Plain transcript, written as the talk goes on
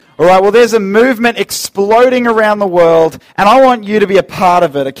All right, well, there's a movement exploding around the world, and I want you to be a part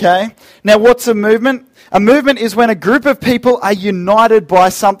of it, okay? Now, what's a movement? A movement is when a group of people are united by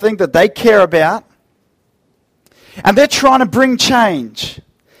something that they care about, and they're trying to bring change.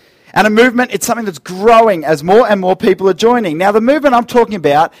 And a movement, it's something that's growing as more and more people are joining. Now, the movement I'm talking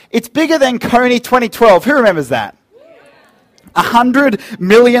about, it's bigger than Coney 2012. Who remembers that? 100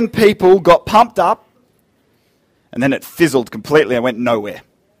 million people got pumped up, and then it fizzled completely and went nowhere.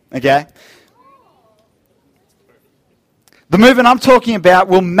 Okay? The movement I'm talking about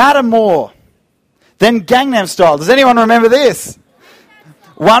will matter more than Gangnam Style. Does anyone remember this?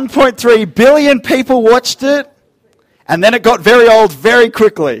 1.3 billion people watched it, and then it got very old very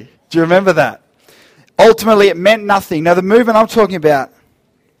quickly. Do you remember that? Ultimately, it meant nothing. Now, the movement I'm talking about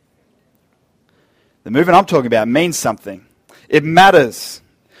means something. It matters.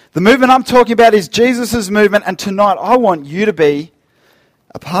 The movement I'm talking about is Jesus' movement, and tonight I want you to be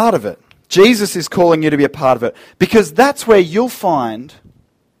a part of it. Jesus is calling you to be a part of it, because that's where you'll find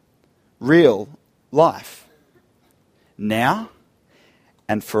real life. Now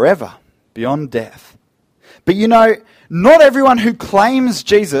and forever, beyond death. But you know, not everyone who claims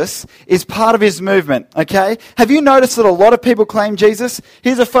Jesus is part of his movement, okay? Have you noticed that a lot of people claim Jesus?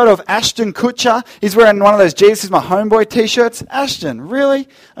 Here's a photo of Ashton Kutcher. He's wearing one of those Jesus is my homeboy t-shirts. Ashton, really?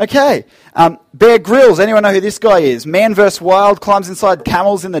 Okay. Bear Grylls, anyone know who this guy is? Man vs. Wild, climbs inside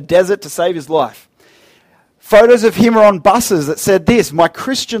camels in the desert to save his life. Photos of him are on buses that said this: my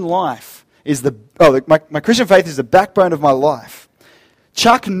Christian life is my Christian faith is the backbone of my life.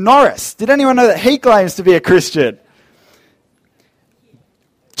 Chuck Norris, did anyone know that he claims to be a Christian?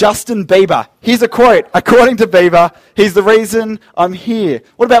 Justin Bieber, here's a quote. According to Bieber, he's the reason I'm here.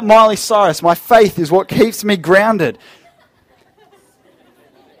 What about Miley Cyrus? My faith is what keeps me grounded.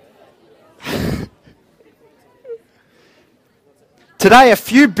 Today, a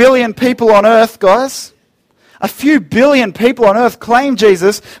few billion people on earth, guys, a few billion people on earth claim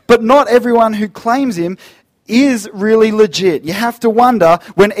Jesus, but not everyone who claims him is really legit. You have to wonder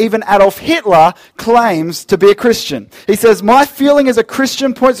when even Adolf Hitler claims to be a Christian. He says, my feeling as a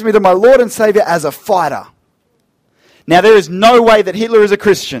Christian points me to my Lord and Savior as a fighter. Now, there is no way that Hitler is a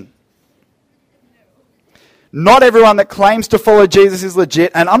Christian. Not everyone that claims to follow Jesus is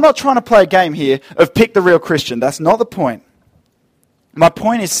legit, and I'm not trying to play a game here of pick the real Christian. That's not the point. My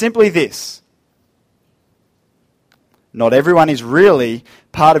point is simply this: not everyone is really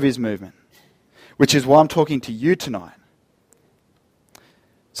part of his movement, which is why I'm talking to you tonight.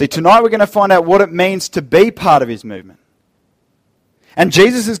 See, tonight we're going to find out what it means to be part of his movement. And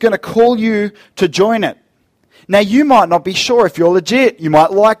Jesus is going to call you to join it. Now, you might not be sure if you're legit. You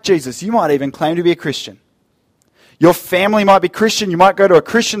might like Jesus. You might even claim to be a Christian. Your family might be Christian. You might go to a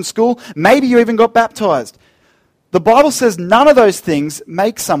Christian school. Maybe you even got baptized. The Bible says none of those things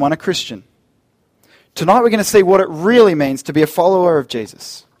make someone a Christian. Tonight we're going to see what it really means to be a follower of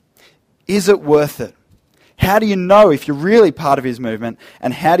Jesus. Is it worth it? How do you know if you're really part of his movement,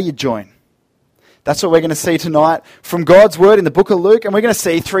 and how do you join? That's what we're going to see tonight from God's word in the book of Luke, and we're going to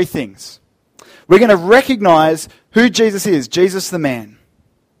see three things. We're going to recognize who Jesus is, Jesus the man.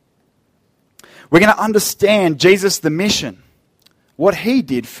 We're going to understand Jesus the mission, what he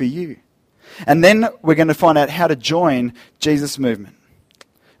did for you. And then we're going to find out how to join Jesus' movement.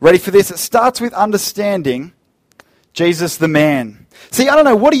 Ready for this? It starts with understanding Jesus the man. See, I don't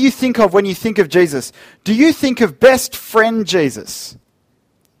know, what do you think of when you think of Jesus? Do you think of best friend Jesus?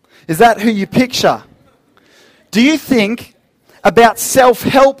 Is that who you picture? Do you think about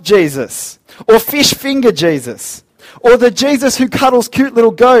self-help Jesus? Or fish finger Jesus? Or the Jesus who cuddles cute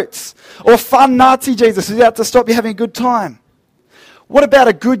little goats? Or fun Nazi Jesus who's out to stop you having a good time? What about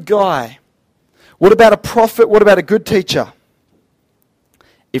a good guy? What about a prophet? What about a good teacher?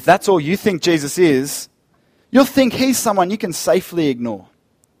 If that's all you think Jesus is, you'll think he's someone you can safely ignore.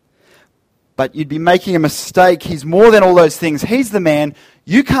 But you'd be making a mistake. He's more than all those things. He's the man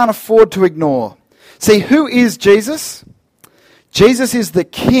you can't afford to ignore. See, who is Jesus? Jesus is the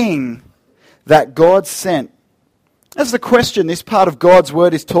King that God sent. That's the question this part of God's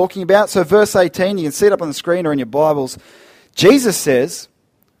word is talking about. So verse 18, you can see it up on the screen or in your Bibles. Jesus says,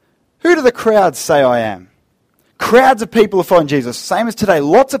 who do the crowds say I am? Crowds of people are following Jesus. Same as today.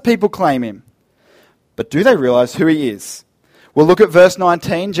 Lots of people claim him. But do they realize who he is? Well, look at verse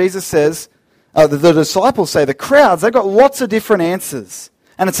 19. Jesus says, the disciples say, the crowds, they've got lots of different answers.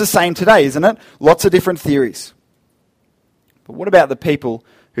 And it's the same today, isn't it? Lots of different theories. But what about the people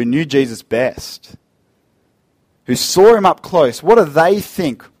who knew Jesus best? Who saw him up close? What do they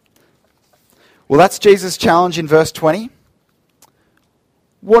think? Well, that's Jesus' challenge in verse 20.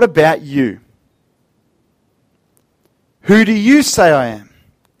 What about you? Who do you say I am?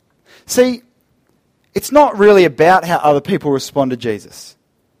 See, it's not really about how other people respond to Jesus.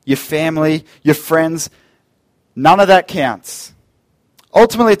 Your family, your friends, none of that counts.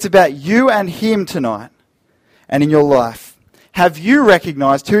 Ultimately, it's about you and him tonight and in your life. Have you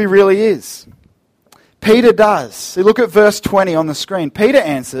recognized who he really is? Peter does. See, look at verse 20 on the screen. Peter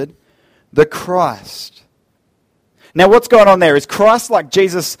answered, the Christ. Now, what's going on there? Is Christ like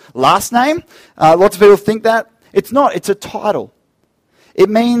Jesus' last name? Lots of people think that. It's not. It's a title. It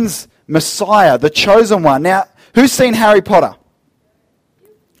means Messiah, the chosen one. Now, who's seen Harry Potter?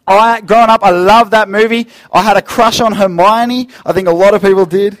 Growing up, I loved that movie. I had a crush on Hermione. I think a lot of people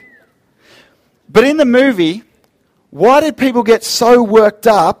did. But in the movie, why did people get so worked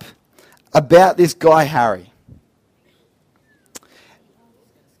up about this guy, Harry?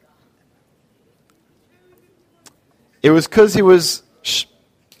 It was because he was...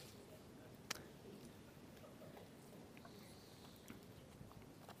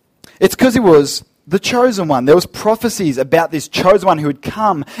 It's because he was the chosen one. There was prophecies about this chosen one who would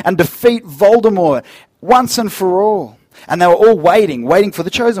come and defeat Voldemort once and for all. And they were all waiting for the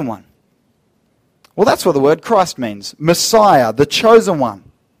chosen one. Well, that's what the word Christ means. Messiah, the chosen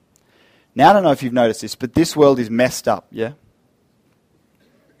one. Now, I don't know if you've noticed this, but this world is messed up, yeah?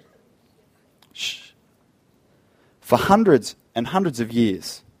 Shh. For hundreds and hundreds of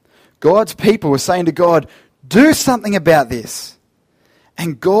years, God's people were saying to God, do something about this.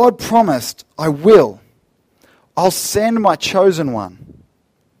 And God promised, I will. I'll send my chosen one.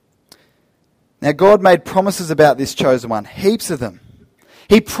 Now, God made promises about this chosen one, heaps of them.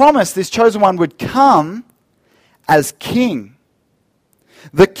 He promised this chosen one would come as king.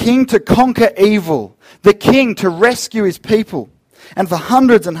 The king to conquer evil. The king to rescue his people. And for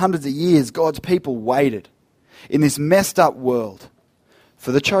hundreds and hundreds of years, God's people waited in this messed up world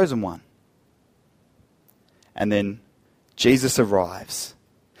for the chosen one. And then Jesus arrives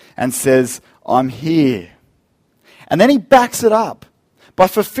and says, I'm here. And then he backs it up by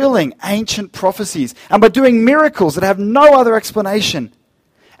fulfilling ancient prophecies and by doing miracles that have no other explanation.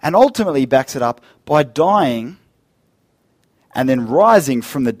 And ultimately he backs it up by dying and then rising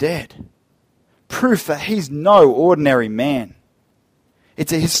from the dead. Proof that he's no ordinary man.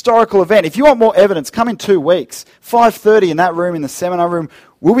 It's a historical event. If you want more evidence, come in 2 weeks. 5:30 in that room, in the seminar room.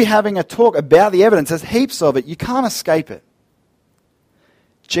 We'll be having a talk about the evidence. There's heaps of it. You can't escape it.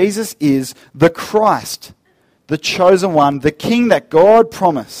 Jesus is the Christ, the chosen one, the king that God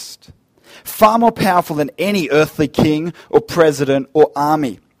promised. Far more powerful than any earthly king or president or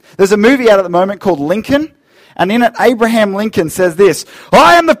army. There's a movie out at the moment called Lincoln. And in it, Abraham Lincoln says this,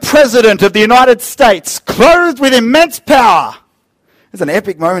 I am the President of the United States, clothed with immense power. There's an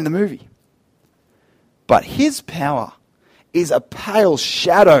epic moment in the movie. But his power is a pale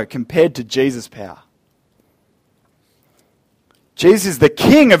shadow compared to Jesus' power. Jesus is the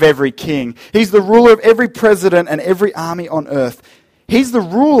king of every king. He's the ruler of every president and every army on earth. He's the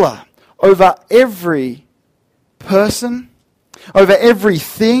ruler over every person, over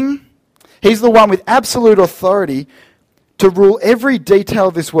everything. He's the one with absolute authority to rule every detail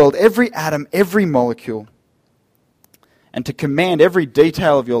of this world, every atom, every molecule, and to command every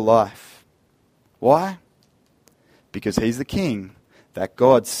detail of your life. Why? Because he's the king that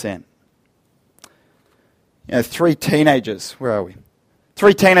God sent. 3 teenagers, where are we?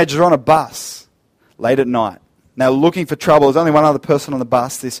 3 teenagers are on a bus late at night. Now looking for trouble. There's only one other person on the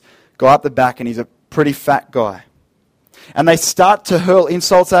bus, this guy up the back, and he's a pretty fat guy. And they start to hurl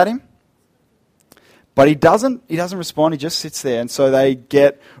insults at him. But he doesn't respond, he just sits there. And so they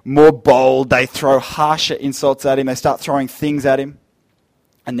get more bold, they throw harsher insults at him, they start throwing things at him.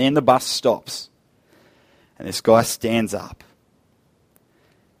 And then the bus stops. And this guy stands up.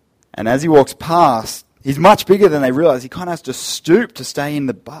 And as he walks past, he's much bigger than they realize. He kind of has to stoop to stay in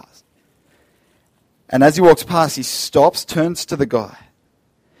the bus. And as he walks past, he stops, turns to the guy.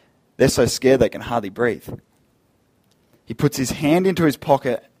 They're so scared they can hardly breathe. He puts his hand into his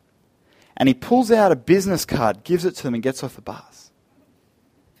pocket and he pulls out a business card, gives it to them and gets off the bus.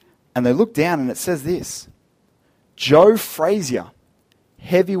 And they look down and it says this, Joe Frazier,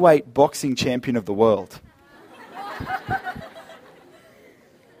 heavyweight boxing champion of the world.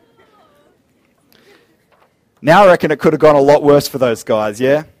 Now I reckon it could have gone a lot worse for those guys,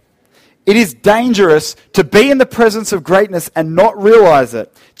 yeah? It is dangerous to be in the presence of greatness and not realize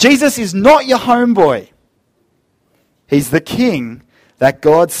it. Jesus is not your homeboy. He's the king that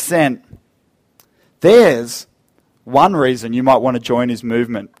God sent. There's one reason you might want to join his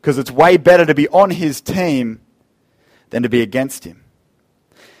movement, because it's way better to be on his team than to be against him.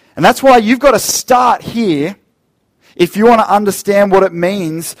 And that's why you've got to start here if you want to understand what it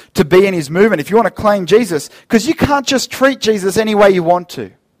means to be in his movement, if you want to claim Jesus, because you can't just treat Jesus any way you want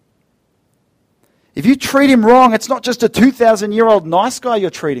to. If you treat him wrong, it's not just a 2,000-year-old nice guy you're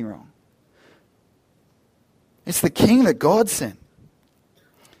treating wrong. It's the king that God sent.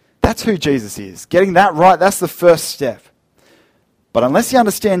 That's who Jesus is. Getting that right, that's the first step. But unless you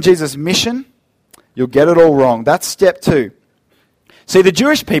understand Jesus' mission, you'll get it all wrong. That's step 2. See, the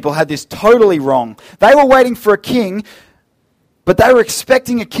Jewish people had this totally wrong. They were waiting for a king, but they were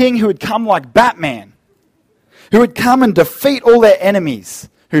expecting a king who would come like Batman, who would come and defeat all their enemies,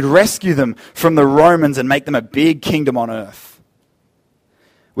 who'd rescue them from the Romans and make them a big kingdom on earth.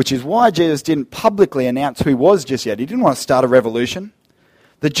 Which is why Jesus didn't publicly announce who he was just yet. He didn't want to start a revolution.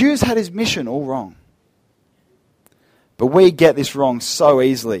 The Jews had his mission all wrong. But we get this wrong so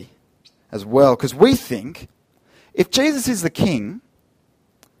easily as well, because we think if Jesus is the king,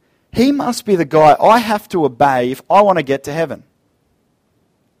 he must be the guy I have to obey if I want to get to heaven.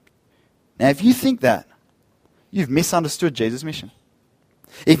 Now, if you think that, you've misunderstood Jesus' mission.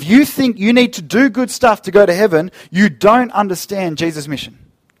 If you think you need to do good stuff to go to heaven, you don't understand Jesus' mission.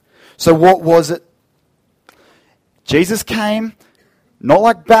 So what was it? Jesus came not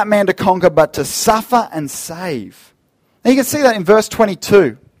like Batman to conquer, but to suffer and save. Now you can see that in verse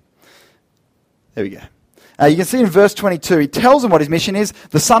 22. There we go. You can see in verse 22, he tells them what his mission is.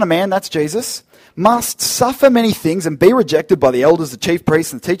 The Son of Man, that's Jesus, must suffer many things and be rejected by the elders, the chief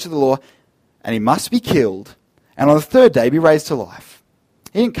priests, and the teachers of the law, and he must be killed, and on the third day be raised to life.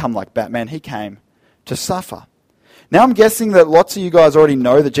 He didn't come like Batman, he came to suffer. Now I'm guessing that lots of you guys already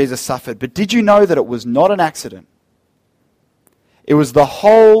know that Jesus suffered, but did you know that it was not an accident? It was the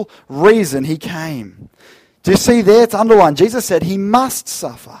whole reason he came. Do you see there? It's underlined. Jesus said he must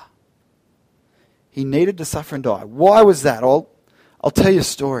suffer. He needed to suffer and die. Why was that? I'll tell you a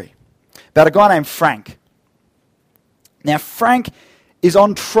story about a guy named Frank. Now Frank is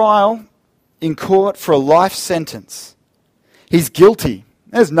on trial in court for a life sentence. He's guilty.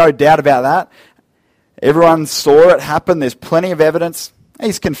 There's no doubt about that. Everyone saw it happen. There's plenty of evidence.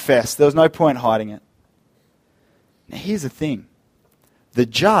 He's confessed. There was no point hiding it. Now here's the thing. The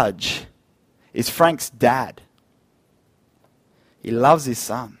judge is Frank's dad. He loves his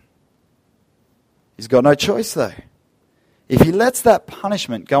son. He's got no choice though. If he lets that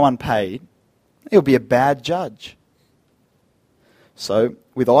punishment go unpaid, he'll be a bad judge. So,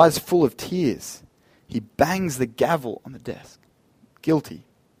 with eyes full of tears, he bangs the gavel on the desk. Guilty.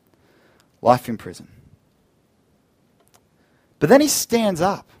 Life in prison. But then he stands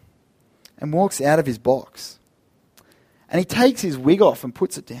up and walks out of his box. And he takes his wig off and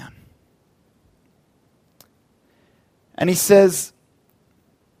puts it down. And he says,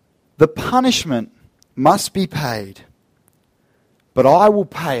 the punishment must be paid, but I will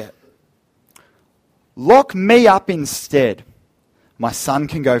pay it. Lock me up instead. My son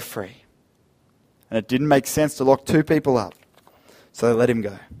can go free. And it didn't make sense to lock 2 people up. So they let him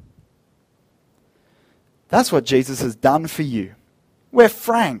go. That's what Jesus has done for you. We're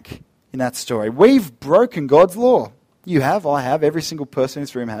Frank in that story. We've broken God's law. You have, I have, every single person in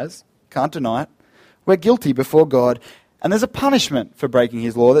this room has. Can't deny it. We're guilty before God. And there's a punishment for breaking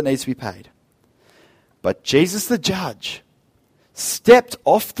his law that needs to be paid. But Jesus the judge stepped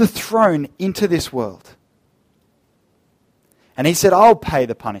off the throne into this world. And he said, I'll pay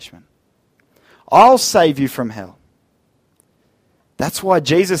the punishment. I'll save you from hell. That's why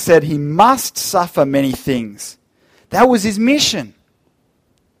Jesus said he must suffer many things. That was his mission.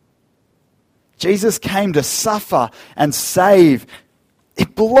 Jesus came to suffer and save.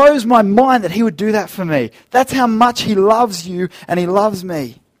 It blows my mind that he would do that for me. That's how much he loves you and he loves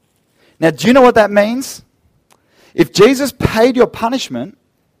me. Now, do you know what that means? If Jesus paid your punishment,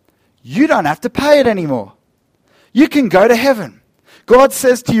 you don't have to pay it anymore. You can go to heaven. God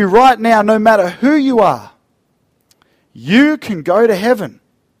says to you right now, no matter who you are, you can go to heaven.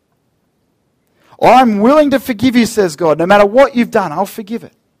 I'm willing to forgive you, says God. No matter what you've done, I'll forgive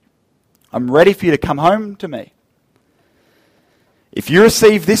it. I'm ready for you to come home to me. If you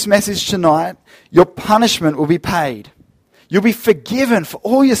receive this message tonight, your punishment will be paid. You'll be forgiven for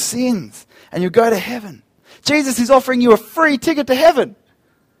all your sins and you'll go to heaven. Jesus is offering you a free ticket to heaven.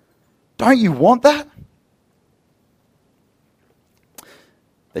 Don't you want that?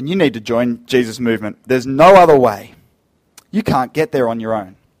 Then you need to join Jesus' movement. There's no other way. You can't get there on your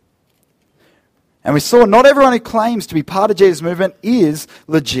own. And we saw not everyone who claims to be part of Jesus' movement is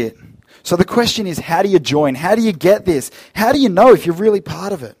legit. So the question is, how do you join? How do you get this? How do you know if you're really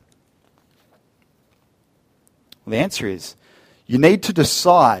part of it? Well, the answer is, you need to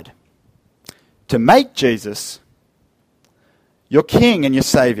decide to make Jesus your King and your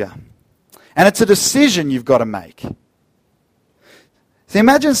Savior. And it's a decision you've got to make. So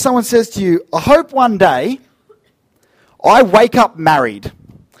imagine someone says to you, I hope one day I wake up married.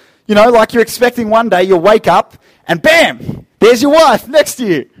 You know, like you're expecting one day you'll wake up and bam, there's your wife next to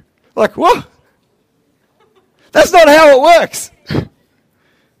you. Like, what? That's not how it works.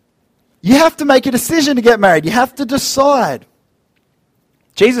 You have to make a decision to get married. You have to decide.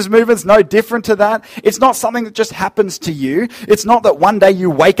 Jesus' movement's no different to that. It's not something that just happens to you. It's not that one day you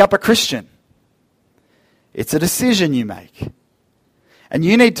wake up a Christian. It's a decision you make. And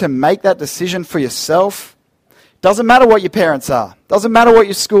you need to make that decision for yourself. Doesn't matter what your parents are. Doesn't matter what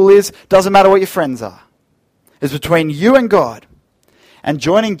your school is. Doesn't matter what your friends are. It's between you and God. And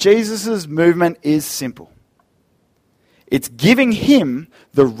joining Jesus' movement is simple. It's giving him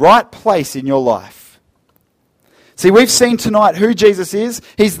the right place in your life. See, we've seen tonight who Jesus is.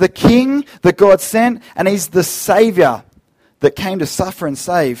 He's the King that God sent, and he's the Saviour that came to suffer and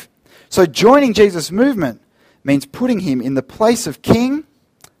save. So joining Jesus' movement means putting him in the place of King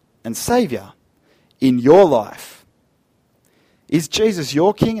and Saviour in your life. Is Jesus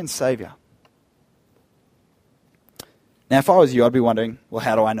your King and Saviour? Now, if I was you, I'd be wondering, well,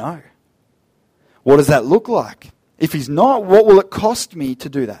 how do I know? What does that look like? If he's not, what will it cost me to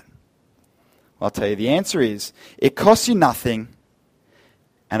do that? Well, I'll tell you, the answer is, it costs you nothing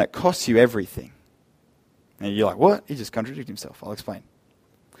and it costs you everything. And you're like, what? He just contradicted himself. I'll explain.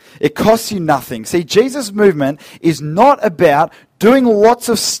 It costs you nothing. See, Jesus' movement is not about doing lots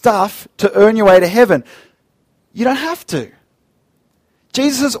of stuff to earn your way to heaven. You don't have to.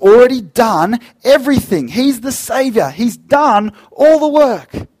 Jesus has already done everything. He's the Saviour. He's done all the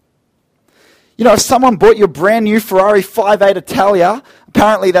work. You know, if someone bought you a brand new Ferrari 5.8 Italia,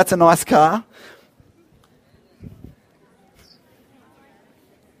 apparently that's a nice car.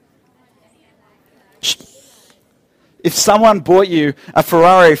 If someone bought you a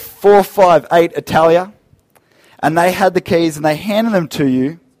Ferrari 458 Italia and they had the keys and they handed them to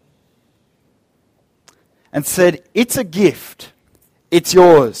you and said, it's a gift, it's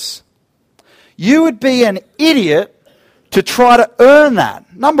yours, you would be an idiot to try to earn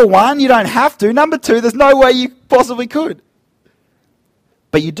that. Number one, you don't have to. Number two, there's no way you possibly could.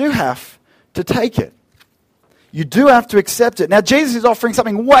 But you do have to take it. You do have to accept it. Now, Jesus is offering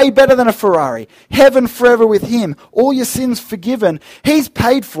something way better than a Ferrari. Heaven forever with him. All your sins forgiven. He's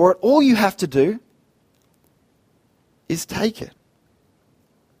paid for it. All you have to do is take it.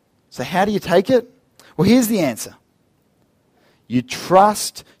 So how do you take it? Well, here's the answer. You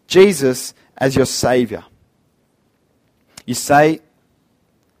trust Jesus as your Saviour. You say,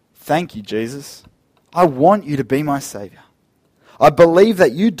 thank you, Jesus. I want you to be my Saviour. I believe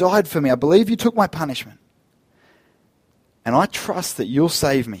that you died for me. I believe you took my punishment. And I trust that you'll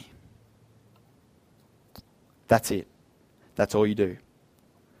save me. That's it. That's all you do.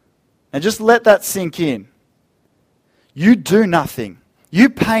 And just let that sink in. You do nothing. You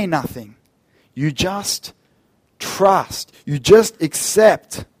pay nothing. You just trust. You just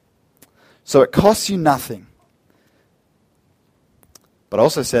accept. So it costs you nothing. But I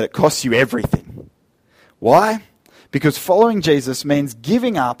also said it costs you everything. Why? Because following Jesus means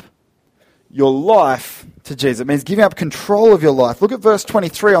giving up your life to Jesus. It means giving up control of your life. Look at verse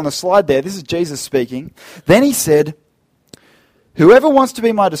 23 on the slide there. This is Jesus speaking. Then he said, whoever wants to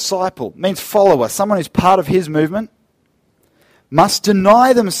be my disciple, means follower, someone who's part of his movement, must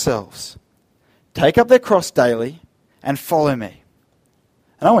deny themselves, take up their cross daily, and follow me.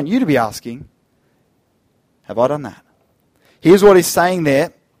 And I want you to be asking, have I done that? Here's what he's saying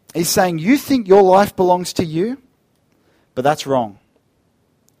there. He's saying, you think your life belongs to you, but that's wrong.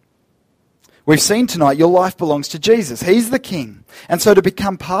 We've seen tonight your life belongs to Jesus. He's the King. And so to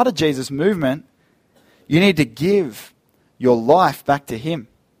become part of Jesus' movement, you need to give your life back to him.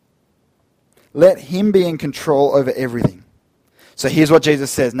 Let him be in control over everything. So here's what Jesus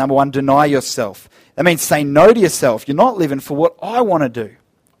says. Number one, deny yourself. That means say no to yourself. You're not living for what I want to do.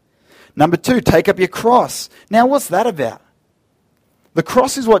 Number two, take up your cross. Now what's that about? The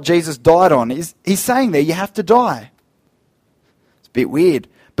cross is what Jesus died on. He's saying there you have to die. It's a bit weird.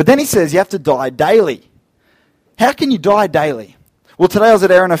 But then he says you have to die daily. How can you die daily? Well, today I was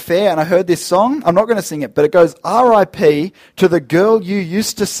at Erina Fair and I heard this song. I'm not going to sing it, but it goes, R.I.P. to the girl you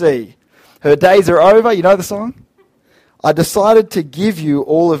used to see. Her days are over. You know the song? I decided to give you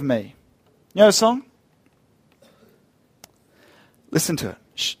all of me. You know the song? Listen to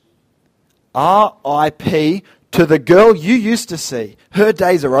it. R.I.P. to the girl you used to see. Her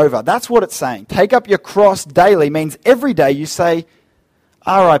days are over. That's what it's saying. Take up your cross daily means every day you say,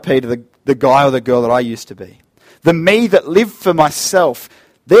 R.I.P. to the guy or the girl that I used to be. The me that lived for myself,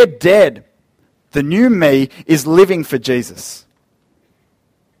 they're dead. The new me is living for Jesus.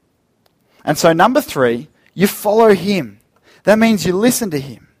 And so number three, you follow him. That means you listen to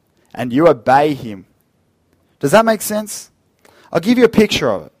him and you obey him. Does that make sense? I'll give you a picture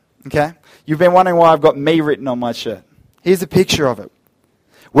of it. Okay? You've been wondering why I've got me written on my shirt. Here's a picture of it.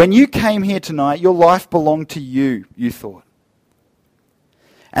 When you came here tonight, your life belonged to you, you thought.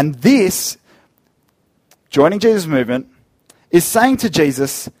 And this, joining Jesus' movement, is saying to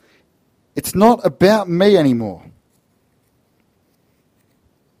Jesus, it's not about me anymore.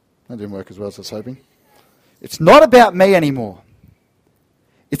 That didn't work as well as I was hoping. It's not about me anymore.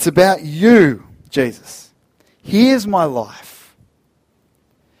 It's about you, Jesus. Here's my life.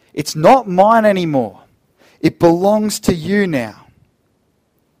 It's not mine anymore. It belongs to you now.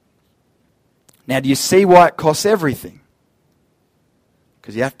 Now, do you see why it costs everything?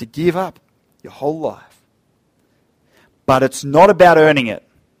 Because you have to give up your whole life. But it's not about earning it.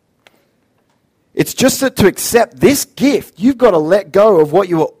 It's just that to accept this gift, you've got to let go of what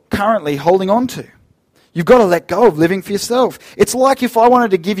you are currently holding on to. You've got to let go of living for yourself. It's like if I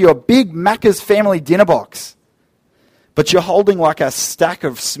wanted to give you a big Macca's family dinner box, but you're holding like a stack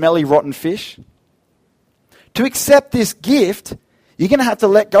of smelly, rotten fish. To accept this gift, you're going to have to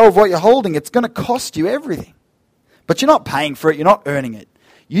let go of what you're holding. It's going to cost you everything. But you're not paying for it. You're not earning it.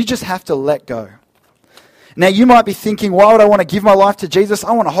 You just have to let go. Now, you might be thinking, why would I want to give my life to Jesus?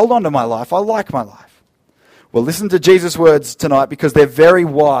 I want to hold on to my life. I like my life. Well, listen to Jesus' words tonight because they're very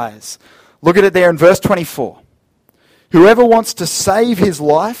wise. Look at it there in verse 24. Whoever wants to save his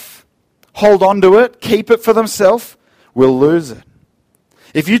life, hold on to it, keep it for themselves, will lose it.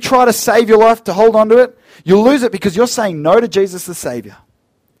 If you try to save your life to hold on to it, you'll lose it because you're saying no to Jesus the Savior.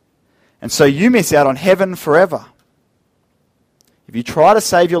 And so you miss out on heaven forever. If you try to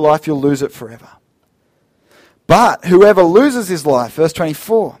save your life, you'll lose it forever. But whoever loses his life, verse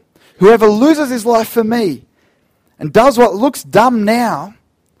 24, whoever loses his life for me and does what looks dumb now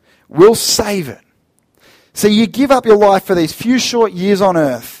will save it. So you give up your life for these few short years on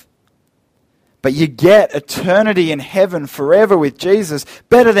earth, but you get eternity in heaven forever with Jesus,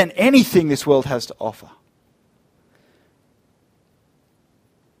 better than anything this world has to offer.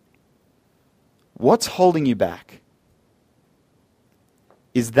 What's holding you back?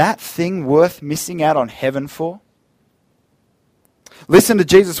 Is that thing worth missing out on heaven for? Listen to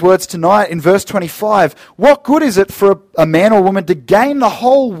Jesus' words tonight in verse 25. What good is it for a man or woman to gain the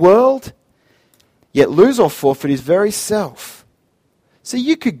whole world, yet lose or forfeit his very self? So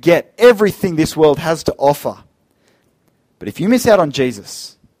you could get everything this world has to offer. But if you miss out on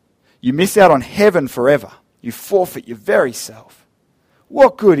Jesus, you miss out on heaven forever. You forfeit your very self.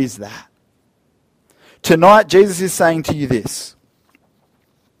 What good is that? Tonight, Jesus is saying to you this.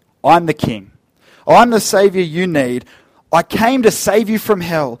 I'm the King. I'm the Savior you need. I came to save you from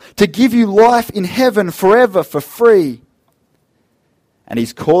hell, to give you life in heaven forever for free. And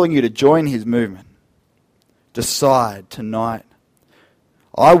he's calling you to join his movement. Decide tonight.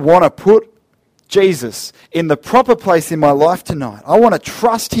 I want to put Jesus in the proper place in my life tonight. I want to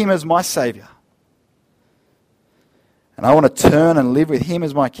trust him as my Savior. And I want to turn and live with him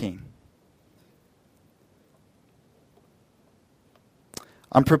as my King.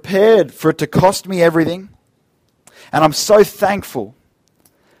 I'm prepared for it to cost me everything. And I'm so thankful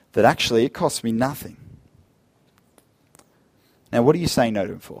that actually it costs me nothing. Now, what are you saying no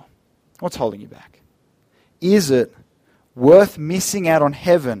to him for? What's holding you back? Is it worth missing out on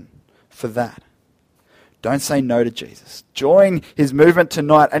heaven for that? Don't say no to Jesus. Join his movement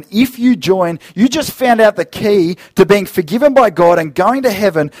tonight. And if you join, you just found out the key to being forgiven by God and going to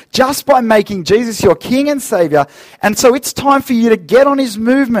heaven just by making Jesus your King and Savior. And so it's time for you to get on his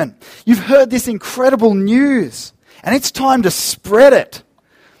movement. You've heard this incredible news, and it's time to spread it.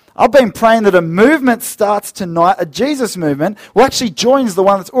 I've been praying that a movement starts tonight, a Jesus movement, who actually joins the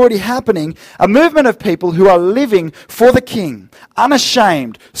one that's already happening, a movement of people who are living for the King,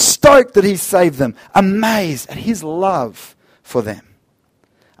 unashamed, stoked that he's saved them, amazed at his love for them.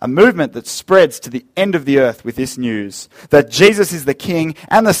 A movement that spreads to the end of the earth with this news, that Jesus is the King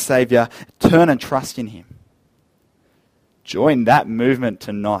and the Saviour. Turn and trust in him. Join that movement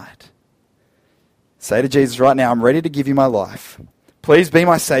tonight. Say to Jesus right now, I'm ready to give you my life. Please be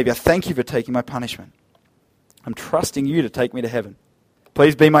my Savior. Thank you for taking my punishment. I'm trusting you to take me to heaven.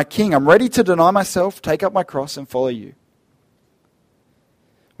 Please be my King. I'm ready to deny myself, take up my cross, and follow you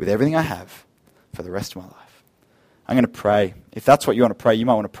with everything I have for the rest of my life. I'm going to pray. If that's what you want to pray, you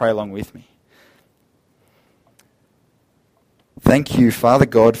might want to pray along with me. Thank you, Father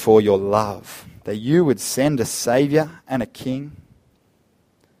God, for your love, that you would send a Savior and a King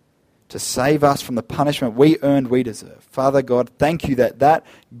to save us from the punishment we earned, we deserve. Father God, thank you that that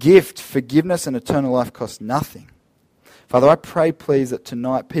gift, forgiveness and eternal life, costs nothing. Father, I pray, please, that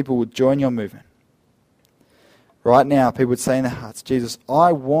tonight people would join your movement. Right now, people would say in their hearts, Jesus,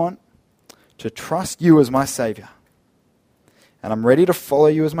 I want to trust you as my Savior. and I'm ready to follow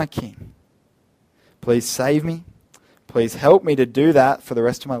you as my King. Please save me. Please help me to do that for the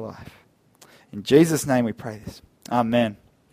rest of my life. In Jesus' name we pray this. Amen.